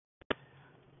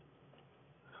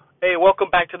Hey, welcome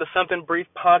back to the Something Brief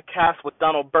podcast with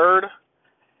Donald Byrd.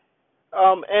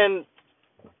 And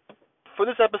for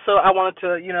this episode, I wanted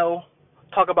to,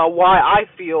 talk about why I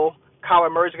feel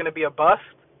Kyler Murray is going to be a bust.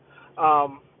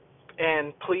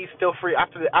 And please feel free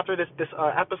after this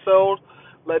episode,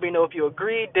 let me know if you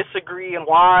agree, disagree, and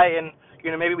why, and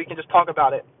maybe we can just talk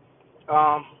about it.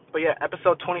 But yeah,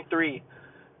 episode 23.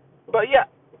 But yeah,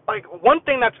 like one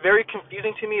thing that's very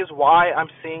confusing to me is why I'm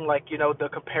seeing the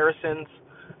comparisons,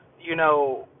 you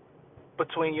know,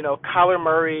 between Kyler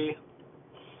Murray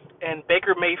and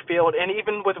Baker Mayfield, and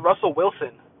even with Russell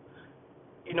Wilson.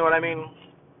 You know what I mean?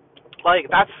 Like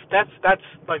that's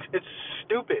like it's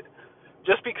stupid.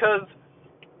 Just because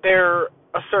they're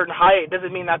a certain height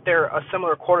doesn't mean that they're a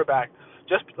similar quarterback.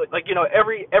 Just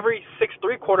every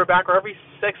 6'3" quarterback or every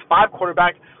 6'5"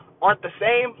 quarterback aren't the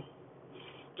same.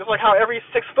 Just like how every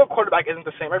 6 foot quarterback isn't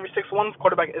the same, every 6'1"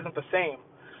 quarterback isn't the same.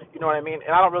 You know what I mean?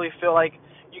 And I don't really feel like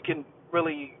you can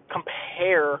really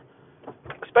compare,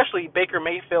 especially Baker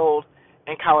Mayfield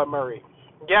and Kyler Murray.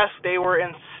 Yes, they were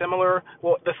in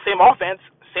the same offense,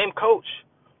 same coach,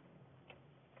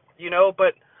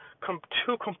 but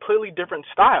two completely different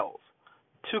styles.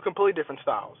 Two completely different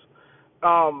styles.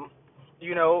 And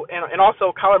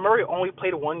also Kyler Murray only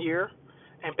played 1 year,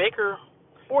 and Baker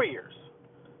 4 years.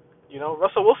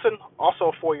 Russell Wilson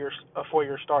also a 4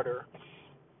 year starter.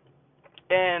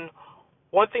 And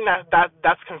one thing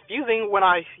that's confusing when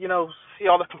I see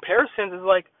all the comparisons is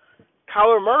like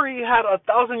Kyler Murray had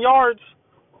 1,000 yards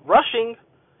rushing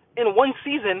in one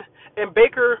season, and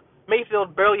Baker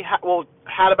Mayfield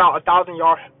had about 1,000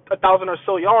 or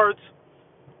so yards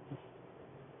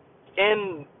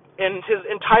in his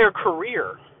entire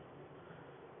career.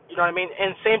 You know what I mean?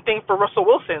 And same thing for Russell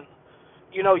Wilson.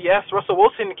 Yes, Russell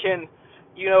Wilson can,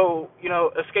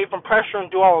 escape from pressure and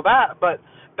do all of that, but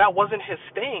that wasn't his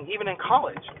thing, even in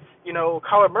college.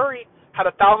 Kyler Murray had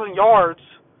 1,000 yards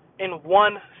in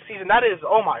one season. That is,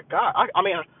 oh my God. I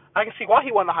mean, I can see why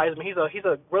he won the Heisman. He's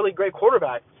a really great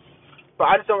quarterback, but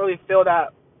I just don't really feel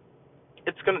that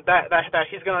that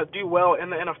he's gonna do well in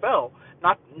the NFL.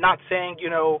 Not saying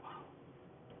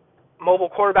mobile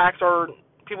quarterbacks or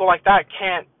people like that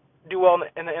can't do well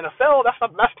in the NFL.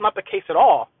 That's not the case at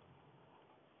all.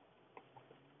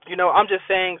 I'm just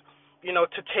saying,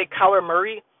 to take Kyler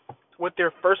Murray with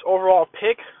their first overall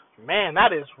pick, man,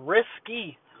 that is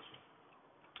risky.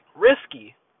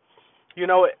 Risky.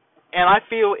 And I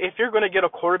feel if you're going to get a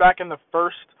quarterback with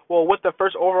the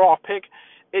first overall pick,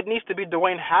 it needs to be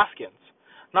Dwayne Haskins.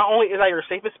 Not only is that your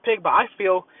safest pick, but I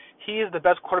feel he is the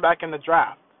best quarterback in the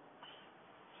draft.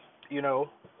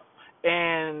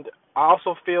 And I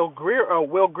also feel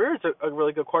Will Greer is a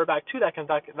really good quarterback too that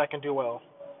can do well.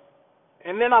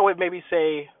 And then I would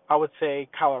say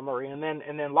Kyler Murray and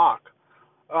then Locke.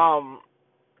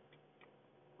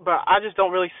 But I just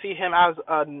don't really see him as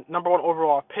a number one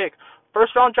overall pick.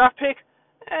 First round draft pick,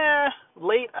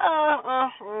 late,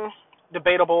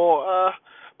 debatable.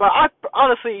 But I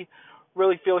honestly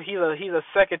really feel he's a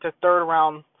second to third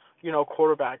round,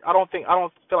 quarterback. I don't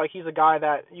feel like he's a guy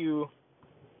that you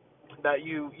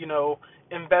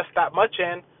invest that much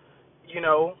in,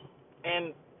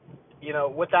 and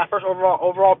with that first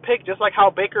overall pick, just like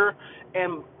how Baker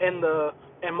and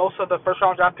most of the first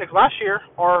round draft picks last year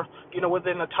are,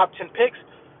 within the top 10 picks,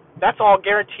 that's all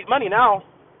guaranteed money now.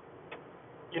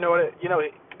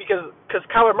 Because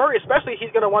Kyler Murray, especially,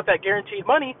 he's going to want that guaranteed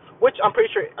money, which I'm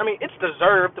pretty sure, I mean, it's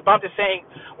deserved, but I'm just saying,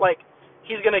 like,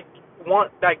 he's going to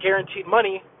want that guaranteed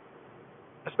money,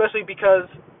 especially because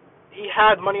he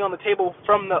had money on the table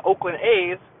from the Oakland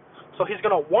A's, so he's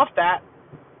going to want that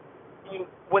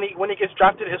when he gets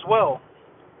drafted as well.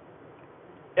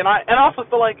 And I also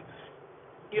feel like,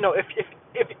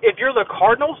 if you're the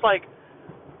Cardinals, like,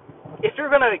 if you're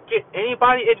gonna get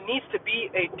anybody, it needs to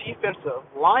be a defensive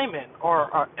lineman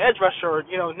or edge rusher,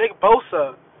 Nick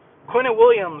Bosa, Quinnen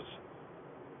Williams.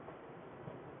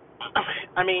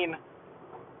 I mean,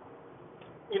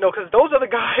 because those are the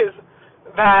guys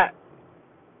that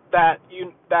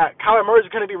Kyler Murray is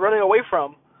going to be running away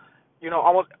from,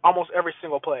 almost every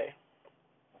single play.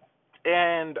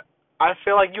 And I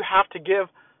feel like you have to give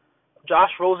Josh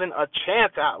Rosen a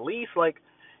chance at least. Like,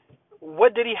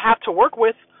 what did he have to work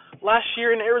with last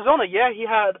year in Arizona? Yeah, he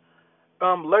had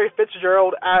Larry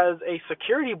Fitzgerald as a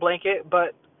security blanket,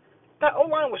 but that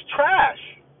O-line was trash.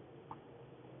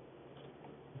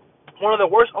 One of the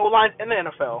worst O-lines in the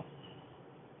NFL.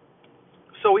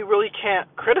 So we really can't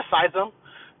criticize him.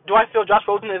 Do I feel Josh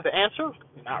Rosen is the answer?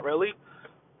 Not really.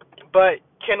 But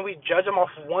can we judge him off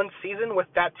one season with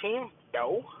that team?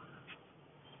 No.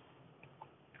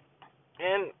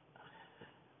 And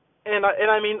And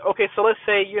I mean, okay, so let's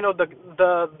say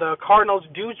the Cardinals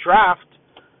do draft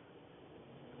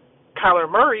Kyler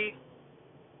Murray.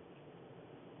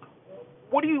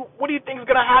 What do you think is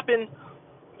gonna happen?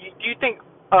 Do you think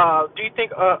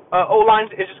O line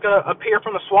is just gonna appear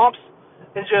from the swamps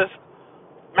and just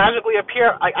magically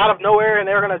appear like out of nowhere and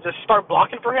they're gonna just start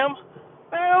blocking for him?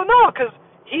 Hell no, because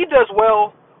he does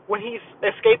well when he's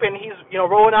escaping. He's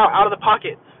rolling out of the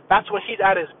pocket. That's when he's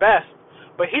at his best.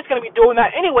 But he's gonna be doing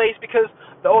that anyways because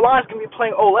the O line's gonna be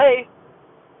playing Ole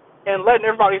and letting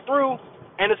everybody through,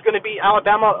 and it's gonna be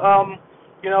Alabama,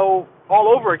 all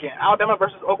over again. Alabama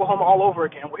versus Oklahoma all over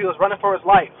again, where he was running for his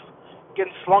life,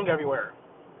 getting slung everywhere.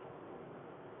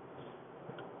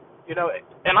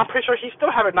 And I'm pretty sure he's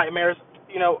still having nightmares,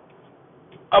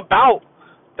 about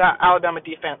that Alabama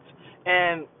defense.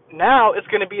 And now it's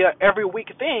going to be a every week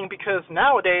thing because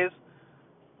nowadays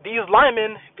these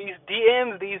linemen, these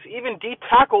DNs, these even D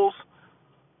tackles,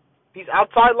 these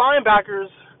outside linebackers,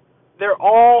 they're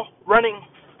all running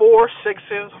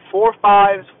 4.6s,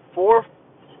 4.5s, 4.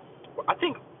 I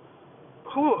think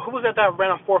who was that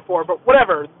ran a 4.4, but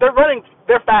whatever. They're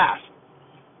fast.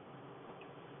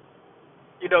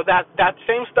 That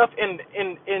same stuff in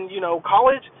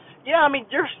college. Yeah, I mean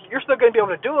you're still going to be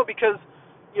able to do it because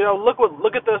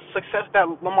look at the success that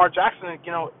Lamar Jackson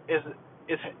is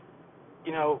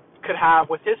could have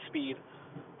with his speed.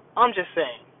 I'm just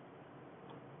saying.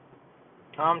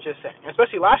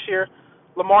 Especially last year,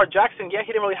 Lamar Jackson. Yeah,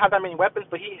 he didn't really have that many weapons,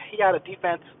 but he had a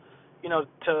defense,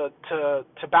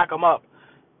 to back him up.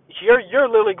 You're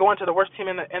literally going to the worst team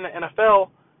in the NFL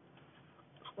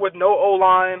with no O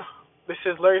line. This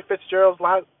is Larry Fitzgerald's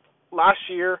last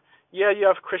year. Yeah, you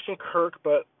have Christian Kirk,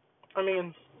 but I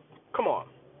mean, come on.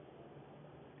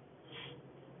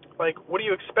 Like, what are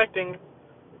you expecting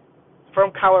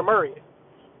from Kyler Murray?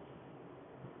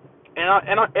 And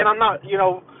I'm not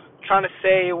trying to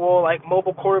say like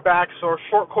mobile quarterbacks or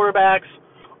short quarterbacks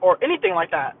or anything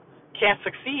like that can't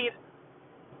succeed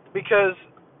because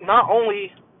not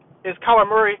only is Kyler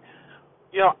Murray,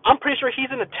 I'm pretty sure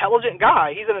he's an intelligent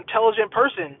guy. He's an intelligent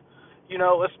person.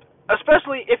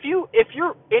 Especially if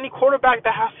you're any quarterback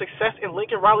that has success in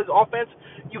Lincoln Riley's offense,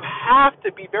 you have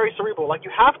to be very cerebral. Like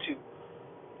you have to.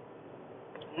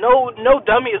 No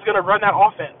dummy is going to run that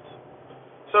offense.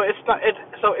 So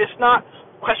it's not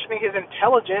questioning his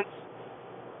intelligence.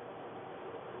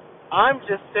 I'm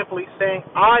just simply saying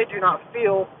I do not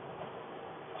feel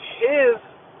his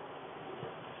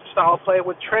style of play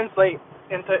would translate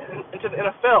into the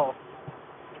NFL.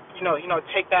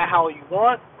 Take that how you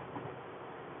want.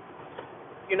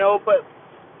 But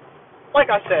like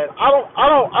I said, I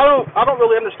don't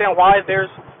really understand why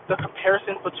there's the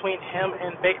comparison between him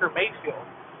and Baker Mayfield.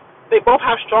 They both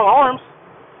have strong arms.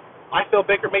 I feel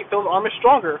Baker Mayfield's arm is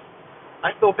stronger.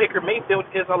 I feel Baker Mayfield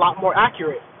is a lot more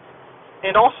accurate.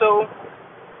 And also,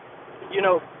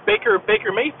 Baker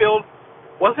Mayfield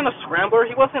wasn't a scrambler.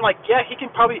 He wasn't like, yeah, he can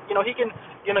probably, he can,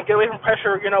 get away from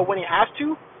pressure, when he has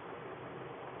to.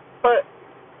 But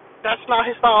that's not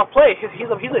his style of play.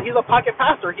 He's a pocket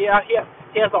passer. He has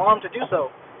the arm to do so.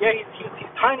 Yeah,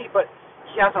 he's tiny, but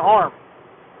he has an arm.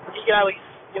 He can at least,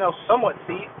 somewhat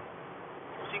see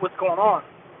what's going on.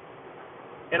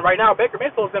 And right now, Baker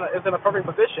Mayfield is in a perfect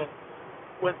position.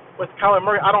 With Kyler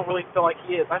Murray, I don't really feel like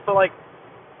he is. I feel like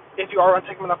if you are going to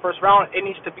take him in the first round, it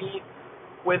needs to be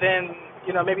within,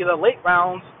 maybe the late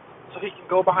rounds, so he can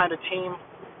go behind a team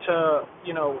to,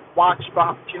 watch,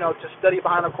 to study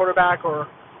behind a quarterback or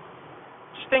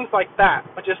just things like that.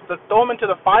 But just to throw him into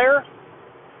the fire,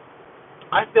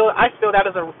 I feel that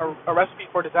is a recipe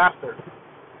for disaster.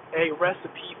 A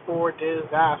recipe for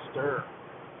disaster.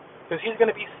 Because he's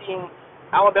going to be seeing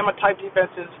Alabama-type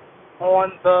defenses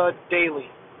on the daily.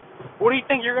 What do you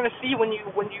think you're going to see when you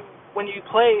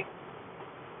play?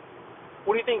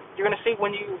 What do you think you're going to see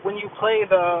when you play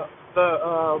the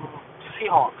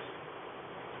Seahawks?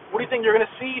 What do you think you're going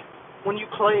to see when you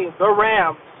play the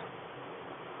Rams?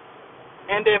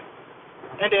 And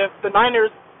if the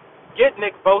Niners get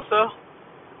Nick Bosa,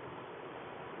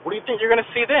 what do you think you're going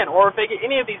to see then? Or if they get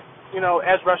any of these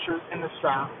edge rushers in this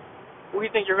draft, what do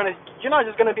you think you're not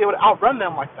just going to be able to outrun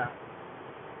them like that?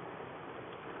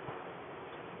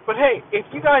 But hey, if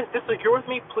you guys disagree with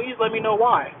me, please let me know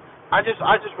why. I just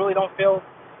really don't feel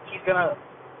he's gonna,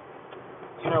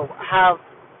 have,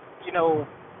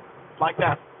 like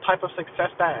that type of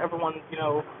success that everyone,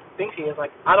 thinks he is.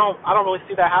 Like I don't really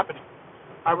see that happening.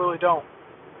 I really don't.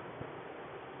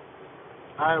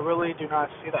 I really do not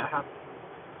see that happening.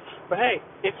 But hey,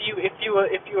 if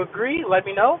you agree, let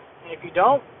me know. And if you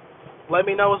don't, let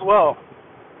me know as well.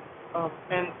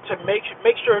 And to make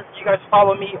sure you guys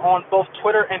follow me on both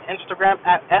Twitter and Instagram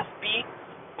at SB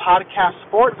Podcast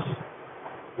Sports.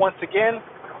 Once again,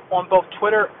 on both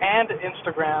Twitter and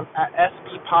Instagram at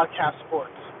SB Podcast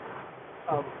Sports.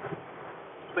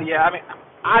 But yeah, I mean,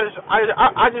 I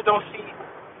just don't see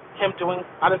him doing.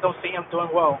 I just don't see him doing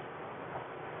well.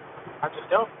 I just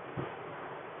don't.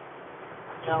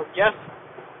 Yes.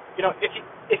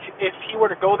 If he were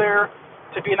to go there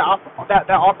to be in that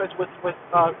offense with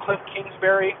Cliff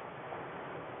Kingsbury,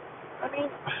 I mean,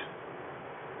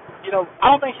 I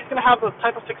don't think he's gonna have the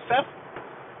type of success,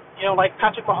 like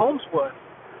Patrick Mahomes would.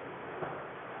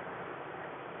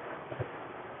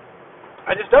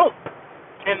 I just don't.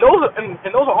 And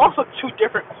those are also two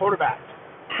different quarterbacks.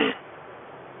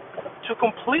 Two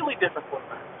completely different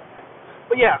quarterbacks.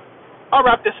 But yeah, I'll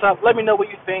wrap this up. Let me know what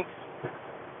you think.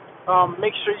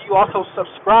 Make sure you also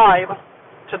subscribe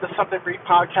to the Something Brief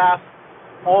podcast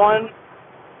on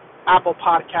Apple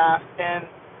Podcasts. And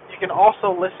you can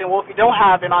also listen, well, if you don't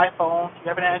have an iPhone, you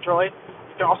have an Android,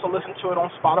 you can also listen to it on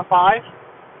Spotify.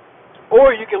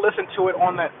 Or you can listen to it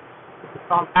on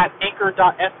at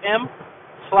anchor.fm/SB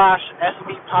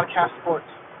Podcast Sports.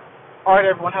 All right,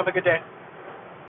 everyone, have a good day.